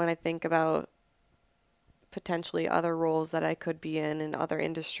 When I think about potentially other roles that I could be in other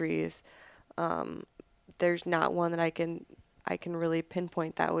industries, there's not one that I can really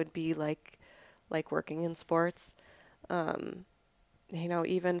pinpoint that would be like working in sports.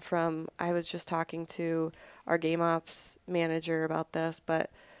 Even from, I was just talking to our game ops manager about this,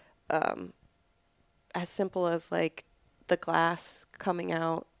 but as simple as like the glass coming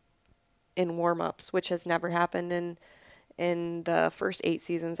out in warm-ups, which has never happened in the first 8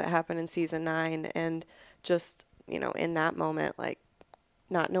 seasons, that happened in season 9, and just in that moment, like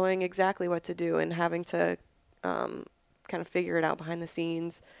not knowing exactly what to do and having to kind of figure it out behind the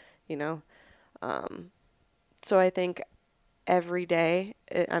scenes, so I think every day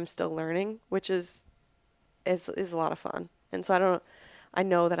I'm still learning, which is a lot of fun. And so I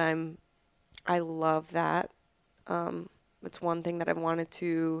know that I love that. It's one thing that I've wanted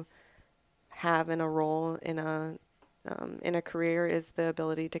to have in a role in a career, is the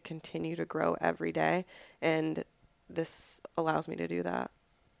ability to continue to grow every day, and this allows me to do that.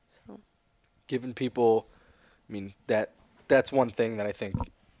 So, giving people, that's one thing that I think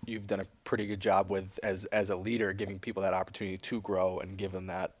you've done a pretty good job with as a leader, giving people that opportunity to grow and give them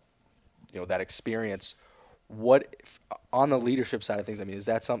that, that experience. What on the leadership side of things? Is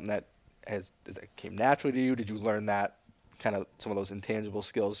that something that came naturally to you? Did you learn that kind of some of those intangible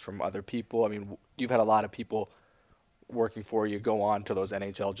skills from other people? You've had a lot of people working for you go on to those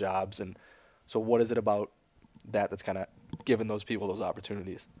NHL jobs, and so what is it about that's kind of given those people those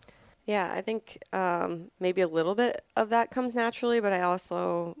opportunities? Yeah, I think maybe a little bit of that comes naturally, but I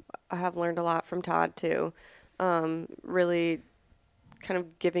have learned a lot from Todd too. Really kind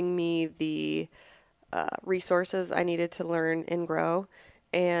of giving me the resources I needed to learn and grow.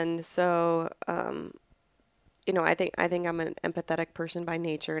 And so, I think I'm an empathetic person by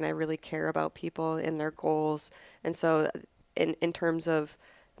nature, and I really care about people and their goals. And so in terms of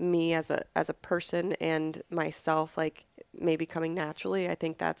me as a person and myself, like maybe coming naturally, I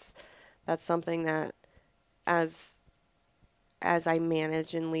think that's something that as I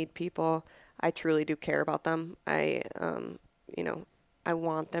manage and lead people, I truly do care about them. I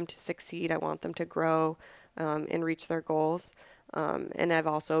want them to succeed. I want them to grow and reach their goals. And I've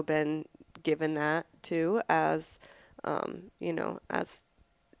also been given that too, as I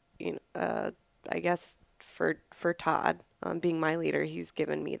guess for Todd being my leader, he's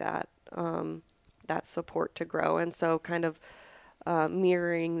given me that support to grow. And so kind of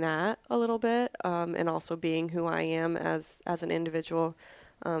mirroring that a little bit, and also being who I am as an individual.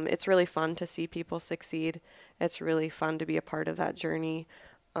 It's really fun to see people succeed. It's really fun to be a part of that journey.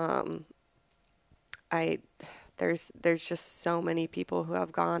 There's just so many people who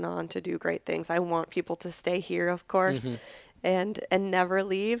have gone on to do great things. I want people to stay here, of course, and never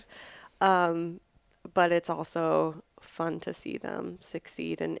leave. But it's also fun to see them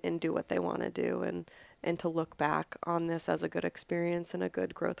succeed and do what they want to do, and to look back on this as a good experience and a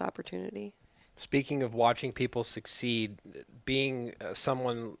good growth opportunity. Speaking of watching people succeed, being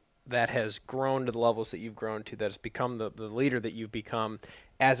someone that has grown to the levels that you've grown to, that has become the leader that you've become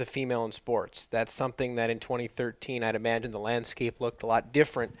as a female in sports, that's something that in 2013, I'd imagine the landscape looked a lot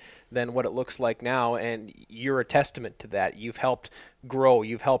different than what it looks like now, and you're a testament to that. You've helped grow,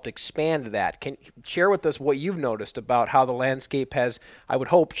 you've helped expand that. Can you share with us what you've noticed about how the landscape has, I would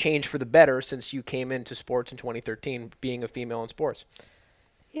hope, changed for the better since you came into sports in 2013, being a female in sports?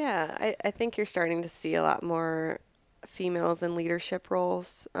 Yeah, I think you're starting to see a lot more females in leadership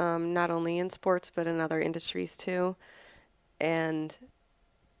roles, not only in sports but in other industries too. And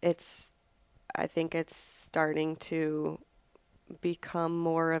I think it's starting to become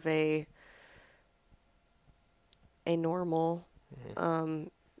more of a normal.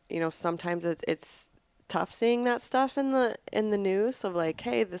 Sometimes it's tough seeing that stuff in the news of like,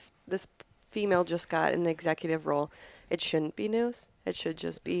 hey, this female just got an executive role. It shouldn't be news. It should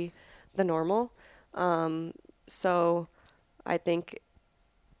just be the normal. So I think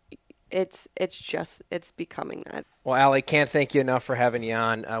it's becoming that. Well, Allie, can't thank you enough for having you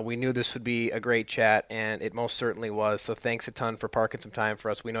on. We knew this would be a great chat, and it most certainly was. So thanks a ton for parking some time for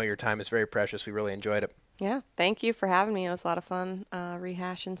us. We know your time is very precious. We really enjoyed it. Yeah, thank you for having me. It was a lot of fun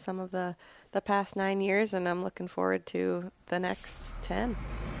rehashing some of the past 9 years, and I'm looking forward to the next 10.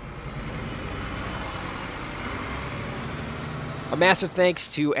 A massive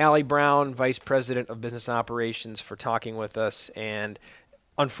thanks to Allie Brown, Vice President of Business Operations, for talking with us. And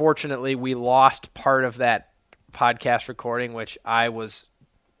unfortunately, we lost part of that podcast recording, which I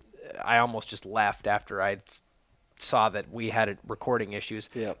almost just left after I saw that we had recording issues.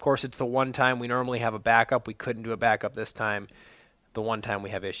 Yep. Of course, it's the one time we normally have a backup. We couldn't do a backup this time. The one time we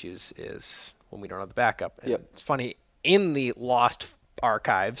have issues is when we don't have the backup. And Yep. It's funny, in the lost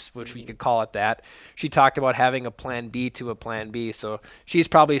archives, which we could call it that, she talked about having a plan B to a plan B. So she's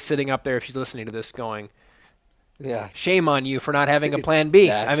probably sitting up there, if she's listening to this, going, Yeah. shame on you for not having a plan B.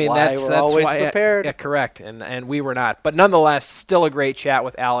 That's why we're always prepared. Yeah, correct. And we were not. But nonetheless, still a great chat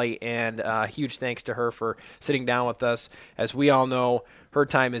with Allie, and huge thanks to her for sitting down with us. As we all know, her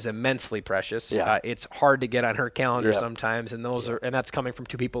time is immensely precious. Yeah. It's hard to get on her calendar Yep. sometimes, and that's coming from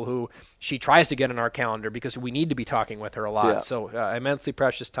two people who she tries to get on our calendar because we need to be talking with her a lot. Yeah. So immensely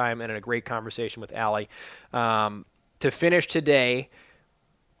precious time and a great conversation with Allie. To finish today,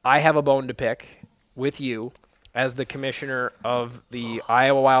 I have a bone to pick with you as the commissioner of the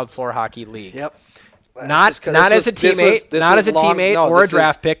Iowa Wild Floor Hockey League. Yep. Not as a teammate or a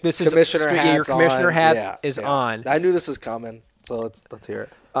draft pick. This is commissioner your commissioner on. hat is on. I knew this was coming, so let's hear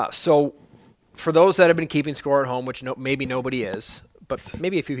it. So for those that have been keeping score at home, which maybe nobody is, but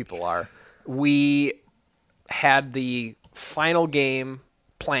maybe a few people are, we had the final game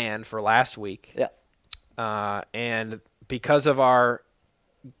planned for last week. Yeah. And because of our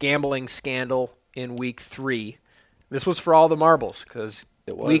gambling scandal in week 3, this was for all the marbles because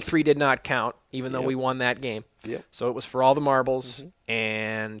week 3 did not count, even though we won that game. Yep. So it was for all the marbles.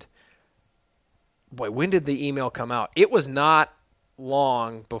 And boy, when did the email come out? It was not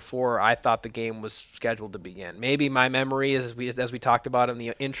long before I thought the game was scheduled to begin. Maybe my memory, as we talked about in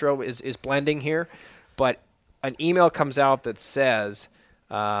the intro, is blending here. But an email comes out that says,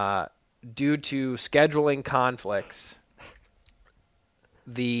 due to scheduling conflicts,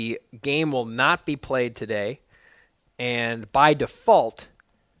 the game will not be played today, and by default,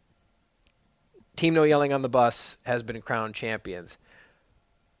 Team No Yelling on the Bus has been crowned champions.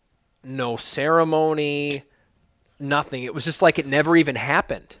 No ceremony, nothing. It was just like it never even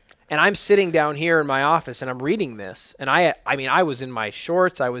happened. And I'm sitting down here in my office, and I'm reading this, and I was in my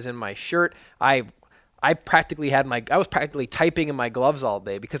shorts, I was in my shirt, I was practically typing in my gloves all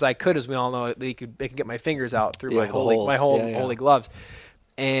day because I could, as we all know, they could get my fingers out through my holy gloves.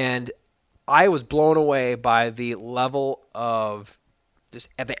 And I was blown away by the level of, just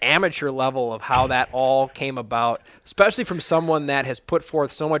at the amateur level of how that all came about, especially from someone that has put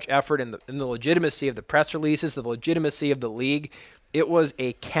forth so much effort in the legitimacy of the press releases, the legitimacy of the league. It was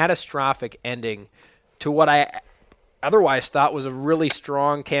a catastrophic ending to what I otherwise thought was a really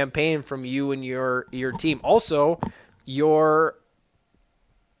strong campaign from you and your team. Also, your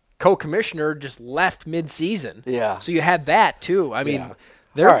co-commissioner just left mid-season. Yeah. So you had that too. I mean,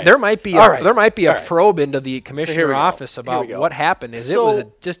 Yeah. there might be a probe into the So commissioner office about what happened. It was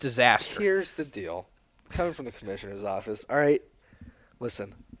just disaster. Here's the deal. Coming from the commissioner's office. All right.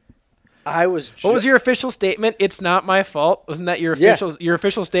 Listen. What was your official statement? It's not my fault. Wasn't that your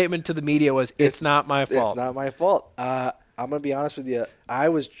official statement to the media was it's not my fault. It's not my fault. I'm going to be honest with you. I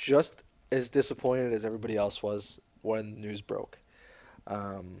was just as disappointed as everybody else was when news broke.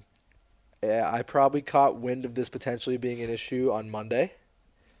 I probably caught wind of this potentially being an issue on Monday.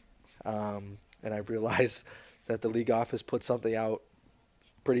 And I realized that the league office put something out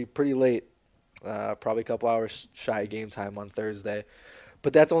pretty late, probably a couple hours shy of game time on Thursday.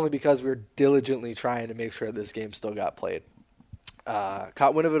 But that's only because we were diligently trying to make sure this game still got played.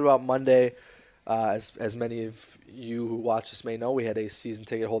 Caught wind of it about Monday. As many of you who watch this may know, we had a season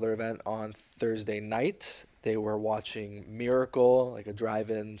ticket holder event on Thursday night. They were watching Miracle, like a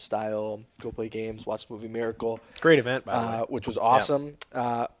drive-in style, go play games, watch the movie Miracle. Great event, by the way. Which was awesome.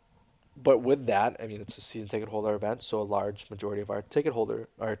 Yeah. But with that, I mean, it's a season ticket holder event, so a large majority of our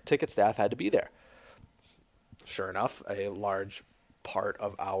ticket staff had to be there. Sure enough, a large part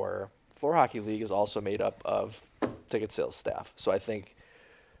of our floor hockey league is also made up of ticket sales staff. So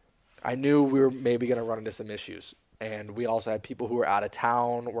I knew we were maybe going to run into some issues. And we also had people who were out of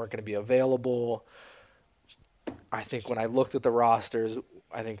town, weren't going to be available. I think when I looked at the rosters,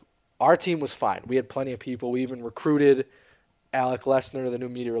 I think our team was fine. We had plenty of people. We even recruited Alec Lesnar, the new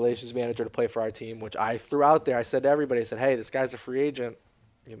media relations manager, to play for our team, which I threw out there. I said to everybody, I said, hey, this guy's a free agent.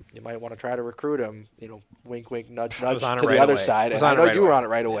 you might want to try to recruit him. Wink, wink, nudge, nudge to the other side. And I know you were on it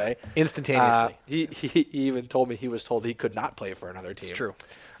right away. Instantaneously. He even told me he was told he could not play for another team. It's true.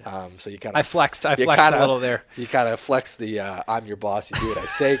 So you kind of I flexed a little there. You kind of flexed the I'm your boss, you do what I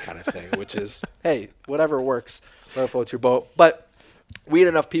say kind of thing, which is, hey, whatever works, whatever floats your boat. But we had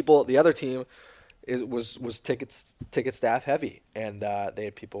enough people. The other team was ticket staff heavy, and they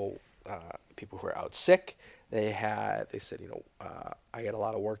had people who were out sick. They said, I got a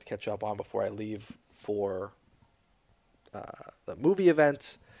lot of work to catch up on before I leave for the movie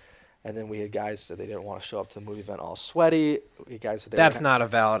event. And then we had guys that they didn't want to show up to the movie event all sweaty. We had guys That's not a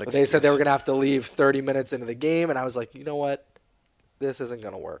valid excuse. They said they were going to have to leave 30 minutes into the game, and I was like, you know what? This isn't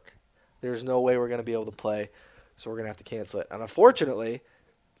going to work. There's no way we're going to be able to play, so we're going to have to cancel it. And unfortunately,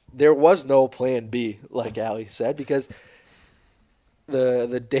 there was no plan B, like Allie said, because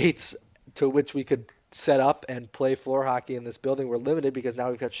the dates to which we could set up and play floor hockey in this building were limited because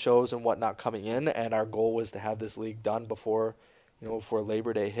now we've got shows and whatnot coming in, and our goal was to have this league done before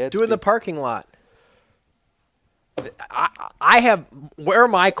Labor Day hits. Do in the parking lot. I have where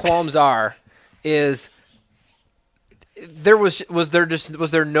my qualms are is was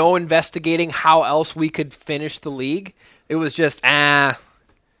there no investigating how else we could finish the league? It was just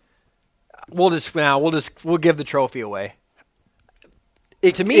we'll give the trophy away.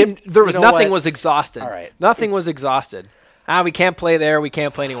 There was nothing was exhausted. All right. Nothing was exhausted. We can't play there. We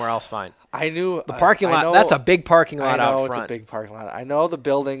can't play anywhere else. Fine. I knew the parking lot. That's a big parking lot out front. It's a big parking lot. I know the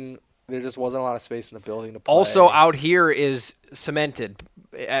building. There just wasn't a lot of space in the building to play. Also, out here is cemented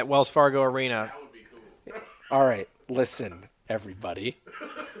at Wells Fargo Arena. That would be cool. All right, listen, everybody.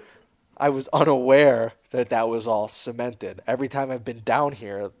 I was unaware that was all cemented. Every time I've been down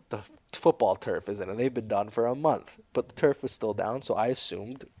here, the football turf isn't, and they've been done for a month. But the turf was still down, so I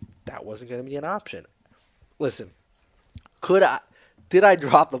assumed that wasn't going to be an option. Listen, did I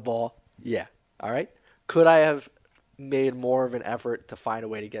drop the ball? Yeah. All right. Could I have made more of an effort to find a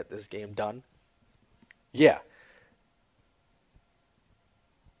way to get this game done? Yeah.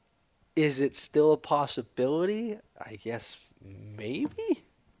 Is it still a possibility? I guess maybe.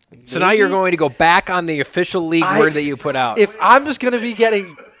 So now you're going to go back on the official league word that you put out. If I'm just going to be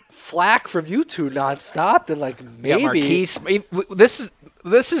getting flack from you two nonstop, then maybe. Marquise, this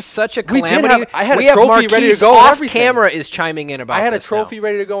is such a calamity. I had a trophy ready to go. Off camera is chiming in about. I had a trophy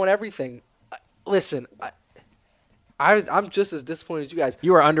ready to go and everything. Listen, I'm just as disappointed as you guys.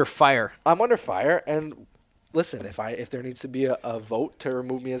 You are under fire. I'm under fire, and listen, if there needs to be a vote to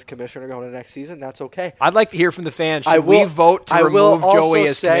remove me as commissioner going into next season, that's okay. I'd like to hear from the fans. Should we vote to remove Joey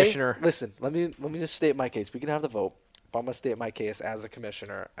as commissioner? Listen, let me just state my case. We can have the vote, but I'm going to state my case as a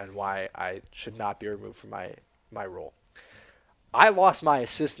commissioner and why I should not be removed from my role. I lost my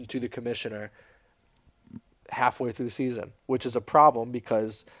assistant to the commissioner halfway through the season, which is a problem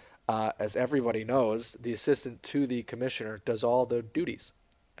because, as everybody knows, the assistant to the commissioner does all the duties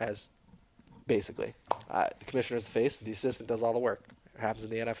basically. The commissioner is the face. The assistant does all the work. It happens in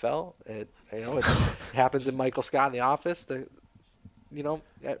the NFL. It happens in Michael Scott in the office.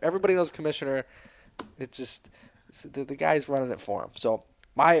 Everybody knows commissioner. It just the guy's running it for him. So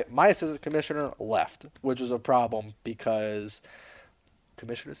my assistant commissioner left, which was a problem because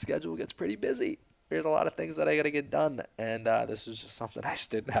commissioner's schedule gets pretty busy. There's a lot of things that I got to get done, and this was just something I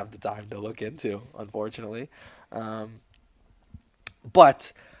just didn't have the time to look into, unfortunately.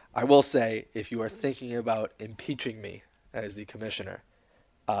 But I will say, if you are thinking about impeaching me as the commissioner,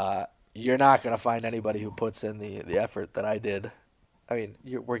 you're not going to find anybody who puts in the effort that I did. I mean,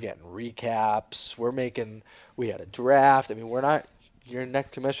 we're getting recaps. We had a draft. I mean, your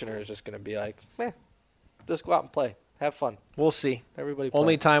next commissioner is just going to be like, just go out and play. Have fun. We'll see. Everybody play.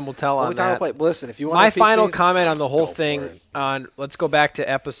 Only time will tell on that. Well, listen, if you want my final comment on the whole thing let's go back to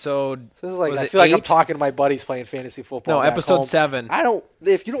episode. This is I feel like I'm talking to my buddies playing fantasy football. No, episode 7.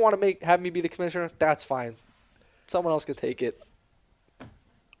 If you don't want to have me be the commissioner, that's fine. Someone else can take it.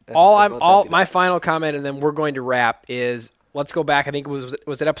 My final comment, and then we're going to wrap, is let's go back. I think was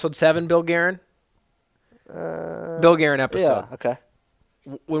it episode 7, Bill Guerin? Bill Guerin episode. Yeah, okay.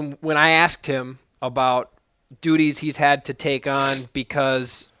 When I asked him about duties he's had to take on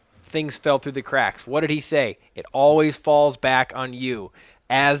because things fell through the cracks, what did he say? It always falls back on you.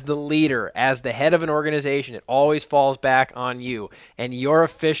 As the leader, as the head of an organization, it always falls back on you. And your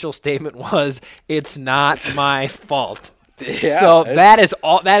official statement was, it's not my fault. Yeah, so that is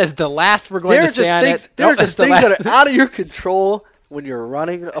the last we're going to say on it. There are just things that are out of your control when you're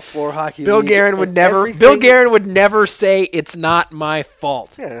running a floor hockey Bill league. Guerin would never say it's not my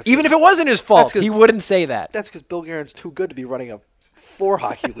fault. Yeah, even if it wasn't his fault, he wouldn't say that. That's because Bill Guerin's too good to be running a floor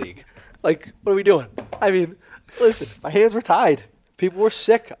hockey league. What are we doing? I mean, listen, my hands were tied. People were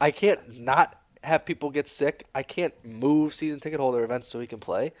sick. I can't not have people get sick. I can't move season ticket holder events so we can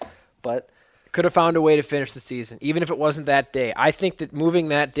play. But could have found a way to finish the season, even if it wasn't that day. I think that moving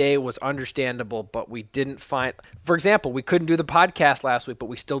that day was understandable, but we didn't find. For example, we couldn't do the podcast last week, but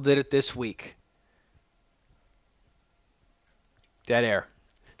we still did it this week. Dead air.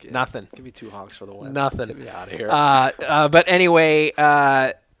 Nothing. Give me 2 honks for the win. Nothing. Get me out of here. But anyway,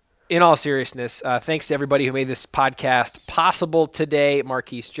 in all seriousness, thanks to everybody who made this podcast possible today.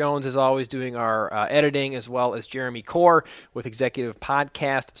 Marquise Jones, as always, doing our editing, as well as Jeremy Core with Executive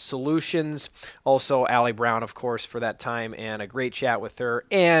Podcast Solutions. Also, Allie Brown, of course, for that time and a great chat with her.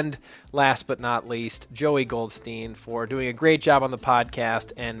 And last but not least, Joey Goldstein for doing a great job on the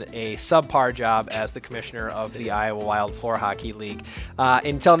podcast and a subpar job as the commissioner of the Iowa Wild Floor Hockey League.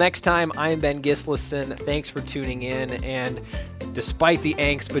 Until next time, I'm Ben Gislason. Thanks for tuning in. And despite the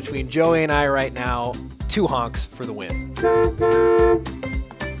angst between Joey and I right now, 2 honks for the win.